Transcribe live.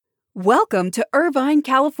Welcome to Irvine,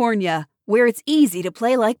 California, where it's easy to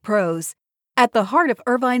play like pros. At the heart of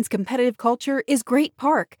Irvine's competitive culture is Great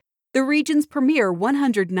Park, the region's premier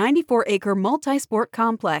 194-acre multi-sport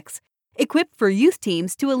complex, equipped for youth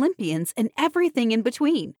teams to Olympians and everything in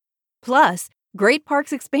between. Plus, Great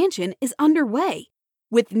Park's expansion is underway.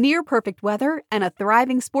 With near-perfect weather and a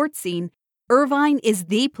thriving sports scene, Irvine is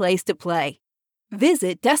the place to play.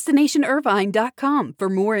 Visit DestinationIrvine.com for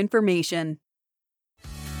more information.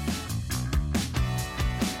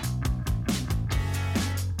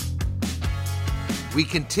 We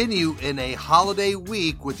continue in a holiday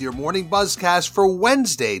week with your morning buzzcast for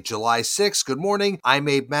Wednesday, July 6th. Good morning. I'm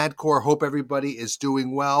Abe Madkour. Hope everybody is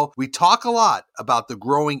doing well. We talk a lot about the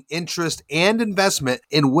growing interest and investment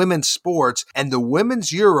in women's sports, and the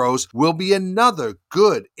Women's Euros will be another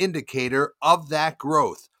good indicator of that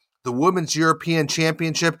growth. The Women's European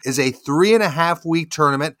Championship is a 3.5-week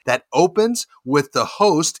tournament that opens with the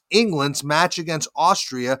host England's match against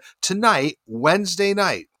Austria tonight, Wednesday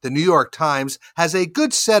night. The New York Times has a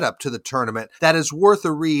good setup to the tournament that is worth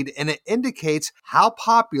a read, and it indicates how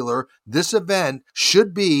popular this event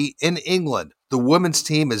should be in England. The women's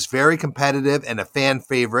team is very competitive and a fan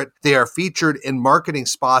favorite. They are featured in marketing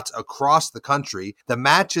spots across the country. The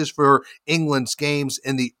matches for England's games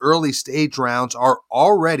in the early stage rounds are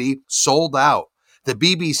already sold out. The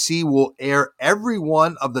BBC will air every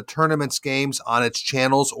one of the tournament's games on its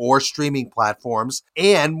channels or streaming platforms,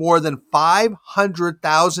 and more than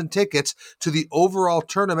 500,000 tickets to the overall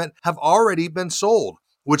tournament have already been sold,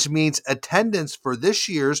 which means attendance for this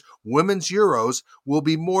year's Women's Euros will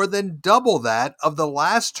be more than double that of the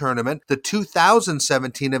last tournament, the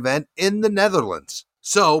 2017 event in the Netherlands.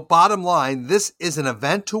 So, bottom line, this is an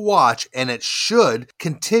event to watch, and it should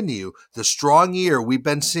continue the strong year we've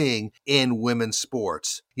been seeing in women's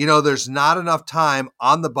sports. You know, there's not enough time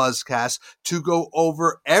on the Buzzcast to go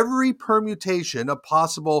over every permutation of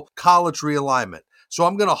possible college realignment. So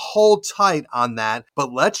I'm going to hold tight on that,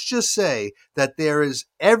 but let's just say that there is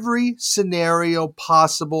every scenario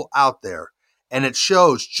possible out there, and it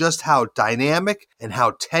shows just how dynamic and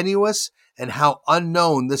how tenuous and how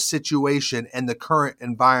unknown this situation and the current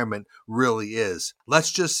environment really is. Let's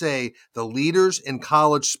just say the leaders in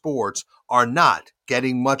college sports are not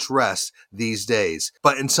getting much rest these days.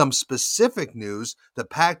 But in some specific news, the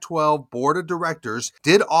Pac-12 Board of Directors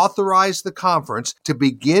did authorize the conference to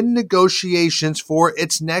begin negotiations for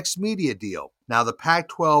its next media deal. Now, the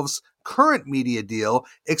Pac-12's current media deal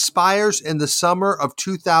expires in the summer of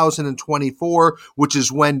 2024, which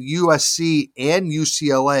is when USC and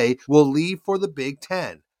UCLA will leave for the Big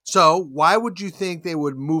Ten. So why would you think they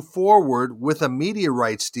would move forward with a media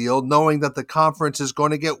rights deal knowing that the conference is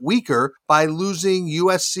going to get weaker by losing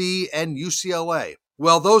USC and UCLA?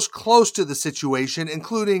 Well, those close to the situation,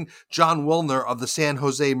 including John Wilner of the San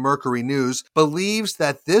Jose Mercury News, believes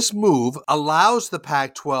that this move allows the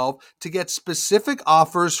Pac-12 to get specific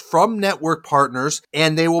offers from network partners,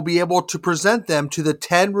 and they will be able to present them to the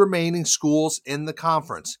 10 remaining schools in the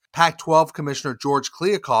conference. Pac-12 Commissioner George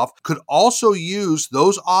Kliavkoff could also use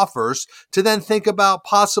those offers to then think about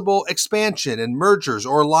possible expansion and mergers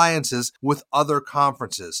or alliances with other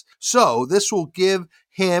conferences. So this will give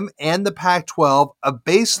him and the Pac-12 a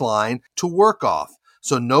baseline to work off.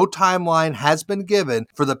 So no timeline has been given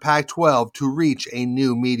for the Pac-12 to reach a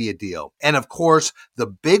new media deal. And of course, the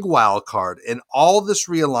big wild card in all this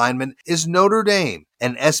realignment is Notre Dame.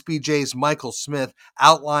 And SBJ's Michael Smith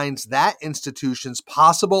outlines that institution's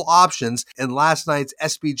possible options in last night's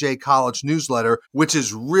SBJ College newsletter, which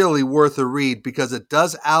is really worth a read because it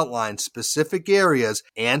does outline specific areas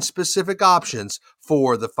and specific options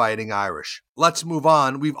for the Fighting Irish. Let's move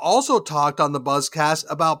on. We've also talked on the Buzzcast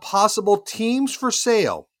about possible teams for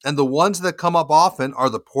sale, and the ones that come up often are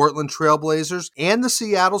the Portland Trail Blazers and the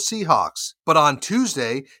Seattle Seahawks. But on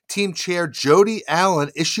Tuesday, team chair Jody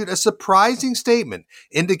Allen issued a surprising statement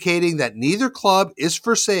indicating that neither club is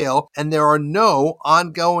for sale and there are no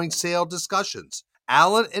ongoing sale discussions.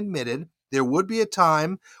 Allen admitted there would be a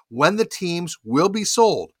time when the teams will be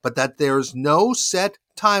sold, but that there is no set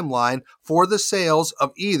timeline for the sales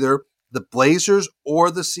of either the Blazers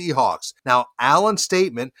or the Seahawks. Now, Allen's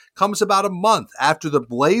statement comes about a month after the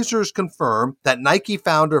Blazers confirmed that Nike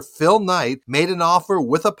founder Phil Knight made an offer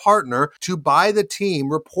with a partner to buy the team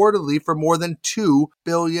reportedly for more than $2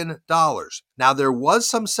 billion. Now, there was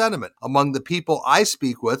some sentiment among the people I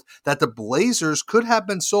speak with that the Blazers could have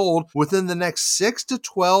been sold within the next 6 to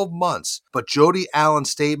 12 months, but Jody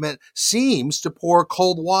Allen's statement seems to pour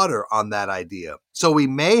cold water on that idea. So we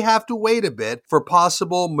may have to wait a bit for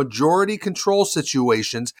possible majority control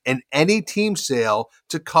situations in any team sale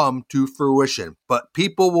to come to fruition. but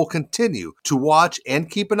people will continue to watch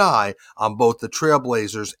and keep an eye on both the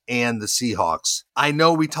Trailblazers and the Seahawks. I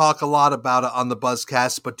know we talk a lot about it on the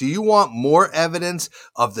Buzzcast, but do you want more evidence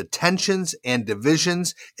of the tensions and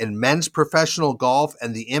divisions in men's professional golf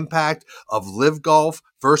and the impact of LIV Golf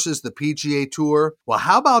versus the PGA Tour? Well,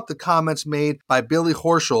 how about the comments made by Billy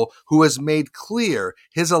Horschel, who has made clear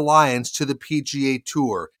his alliance to the PGA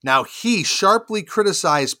Tour? Now, he sharply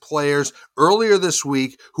criticized players earlier this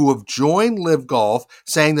week who have joined LIV Golf,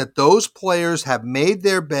 saying that those players have made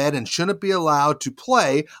their bed and shouldn't be allowed to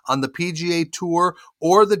play on the PGA Tour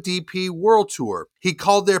or the DP World Tour. He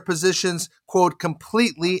called their positions, quote,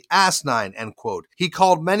 completely asinine, end quote. He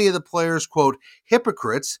called many of the players, quote,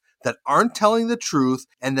 hypocrites that aren't telling the truth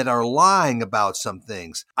and that are lying about some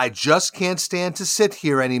things. I just can't stand to sit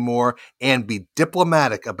here anymore and be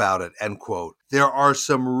diplomatic about it, end quote. There are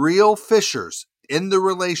some real fissures in the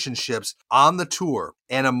relationships on the tour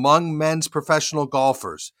and among men's professional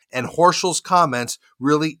golfers, and Horschel's comments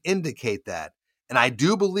really indicate that. And I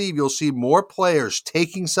do believe you'll see more players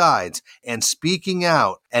taking sides and speaking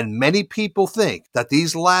out, and many people think that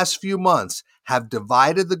these last few months have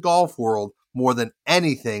divided the golf world more than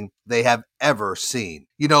anything they have ever seen.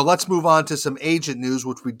 Let's move on to some agent news,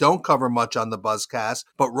 which we don't cover much on the Buzzcast,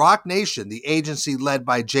 but Roc Nation, the agency led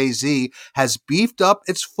by Jay-Z, has beefed up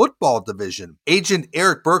its football division. Agent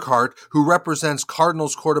Eric Burkhart, who represents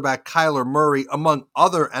Cardinals quarterback Kyler Murray, among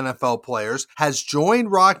other NFL players, has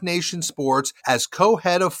joined Roc Nation Sports as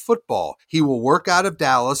co-head of football. He will work out of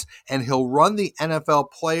Dallas, and he'll run the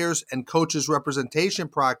NFL players and coaches representation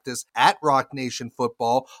practice at Roc Nation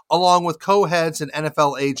Football, along with co-heads and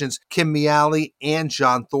NFL agents Kim Miali and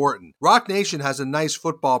John Thornton. Roc Nation has a nice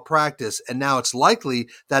football practice, and now it's likely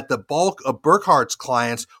that the bulk of Burkhart's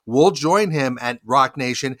clients will join him at Roc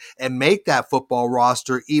Nation and make that football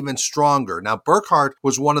roster even stronger. Now, Burkhart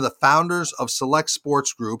was one of the founders of Select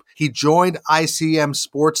Sports Group. He joined ICM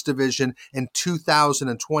Sports Division in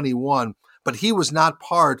 2021. But he was not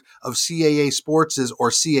part of CAA Sports' or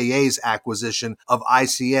CAA's acquisition of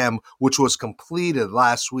ICM, which was completed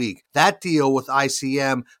last week. That deal with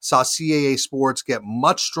ICM saw CAA Sports get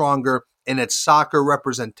much stronger in its soccer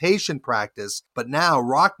representation practice, but now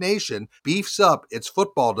Roc Nation beefs up its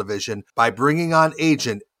football division by bringing on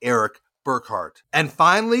agent Eric Burkhart. And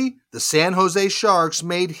finally, the San Jose Sharks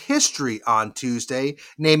made history on Tuesday,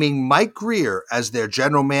 naming Mike Grier as their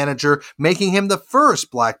general manager, making him the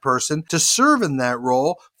first black person to serve in that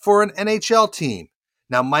role for an NHL team.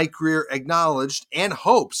 Now, Mike Grier acknowledged and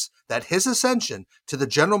hopes that his ascension to the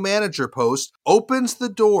general manager post opens the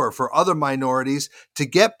door for other minorities to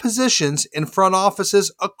get positions in front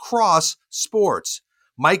offices across sports.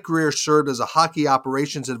 Mike Grier served as a hockey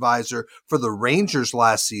operations advisor for the Rangers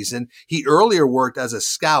last season. He earlier worked as a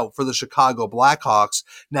scout for the Chicago Blackhawks.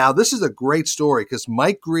 Now, this is a great story because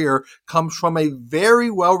Mike Grier comes from a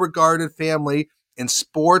very well-regarded family in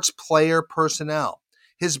sports player personnel.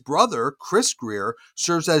 His brother, Chris Grier,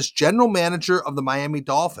 serves as general manager of the Miami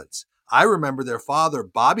Dolphins. I remember their father,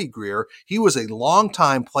 Bobby Grier. He was a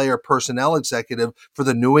longtime player personnel executive for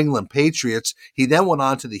the New England Patriots. He then went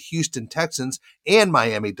on to the Houston Texans and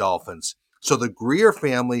Miami Dolphins. So the Grier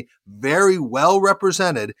family, very well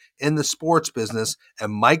represented in the sports business,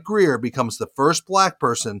 and Mike Grier becomes the first black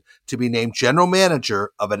person to be named general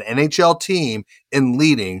manager of an NHL team in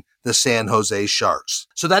leading the San Jose Sharks.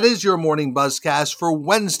 So that is your morning Buzzcast for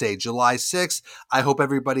Wednesday, July 6th. I hope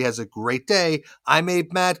everybody has a great day. I'm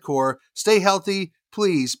Abe Madkour. Stay healthy.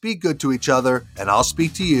 Please be good to each other, and I'll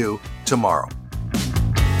speak to you tomorrow.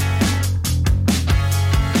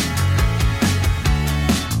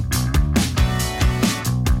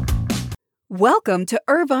 Welcome to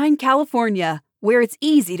Irvine, California, where it's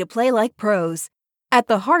easy to play like pros. At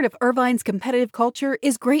the heart of Irvine's competitive culture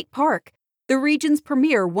is Great Park, the region's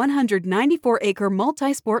premier 194-acre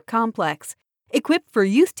multi-sport complex, equipped for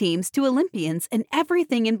youth teams to Olympians and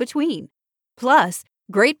everything in between. Plus,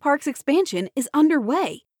 Great Park's expansion is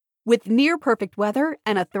underway. With near-perfect weather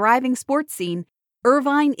and a thriving sports scene,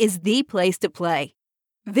 Irvine is the place to play.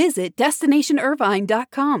 Visit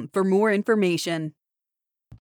DestinationIrvine.com for more information.